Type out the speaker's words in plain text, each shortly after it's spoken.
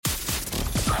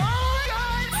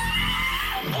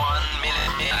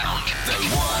The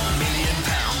 £1 million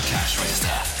cash register.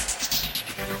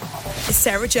 It's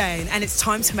Sarah-Jane, and it's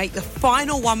time to make the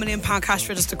final £1 million cash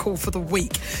register call for the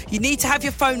week. You need to have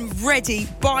your phone ready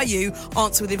by you,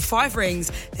 answer within 5 rings,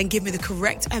 then give me the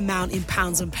correct amount in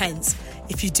pounds and pence.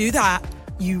 If you do that,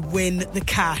 you win the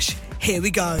cash. Here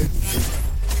we go.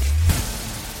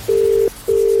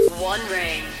 1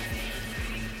 ring.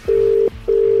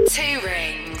 2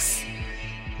 rings.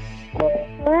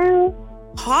 Hello.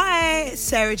 Hi, it's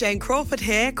Sarah-Jane Crawford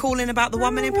here, calling about the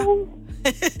 £1 million.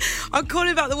 I'm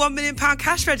calling about the £1 million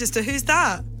cash register. Who's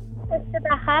that? It's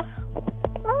Rebecca.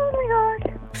 Oh my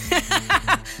God.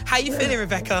 How you feeling,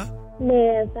 Rebecca?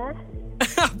 Nervous.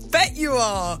 I bet you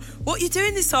are. What are you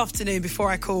doing this afternoon before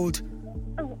I called?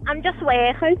 I'm just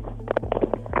working.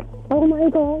 Oh my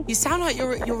God. You sound like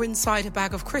you're inside a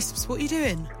bag of crisps. What are you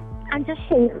doing? I'm just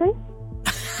shaking.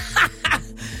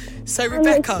 So,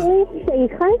 Rebecca, I'm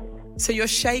shaking. so you're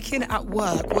shaking at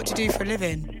work. What do you do for a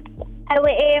living? I'm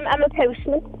a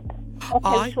postman. A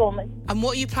postwoman. And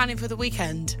what are you planning for the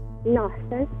weekend?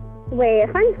 Nothing.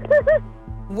 Working.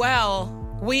 Well,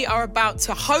 we are about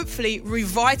to hopefully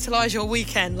revitalise your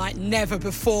weekend like never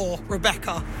before,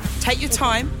 Rebecca. Take your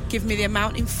time, give me the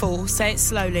amount in full, say it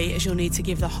slowly, as you'll need to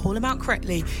give the whole amount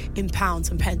correctly in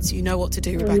pounds and pence. You know what to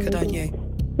do, Rebecca, don't you?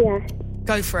 Yeah.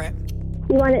 Go for it.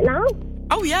 You want it now?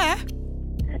 Oh, yeah.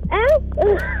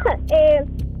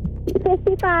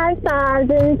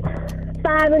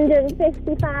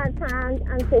 55,555 pounds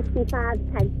and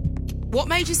 55 pence. What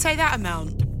made you say that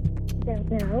amount? I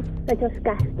don't know. I just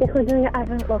guessed it because I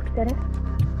haven't looked at it.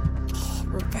 Oh,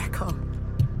 Rebecca.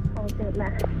 Oh, don't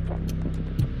mess.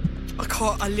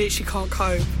 I literally can't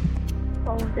cope.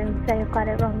 Oh, don't say I've got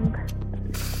it wrong.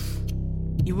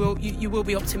 You will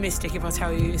be optimistic if I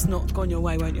tell you it's not gone your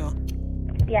way, won't you?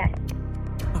 Yeah.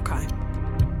 Okay.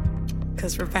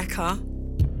 Because, Rebecca,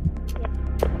 Yeah.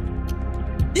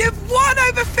 you've won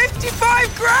over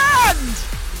 55 grand!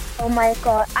 Oh my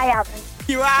God, I haven't.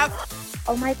 You have?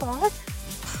 Oh my God.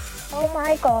 Oh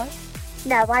my God.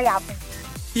 No, I haven't.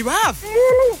 You have?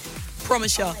 Really?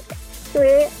 Promise you.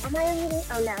 Wait, am I on the...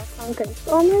 Oh no, I'm good.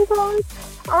 Oh my God.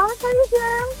 Oh, thank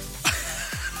you.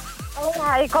 Oh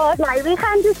my God, my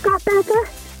weekend just got better.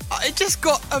 It just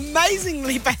got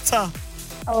amazingly better.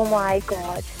 Oh my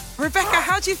God. Rebecca,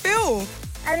 how do you feel?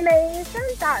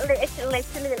 Amazing. It's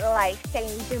literally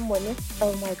life-changing money.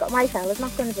 Oh my God, my fella's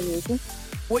not going to believe me.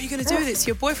 What are you going to do with it?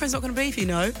 Your boyfriend's not going to believe you,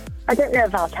 no? I don't know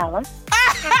if I'll tell him.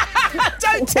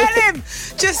 Don't tell him!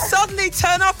 Just suddenly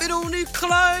turn up in all new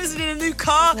clothes and in a new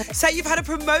car. Say you've had a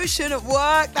promotion at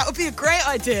work. That would be a great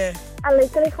idea. I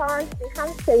literally can't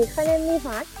see him in me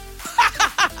van.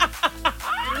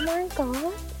 Oh my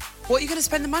God. What are you going to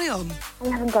spend the money on? I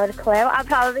haven't got a clue. I'll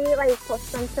probably put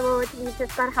some towards, we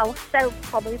just got a house, so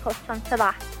probably put some to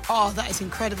that. Oh, that is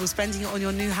incredible, spending it on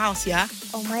your new house, yeah?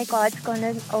 Oh my God, it's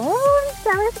gonna... Oh, I'm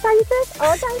so excited.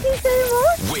 Oh, thank you so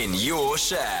much. Win your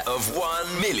share of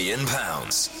 £1 million.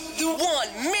 The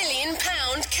 £1 million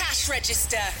cash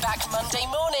register. Back Monday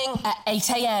morning at 8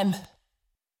 a.m.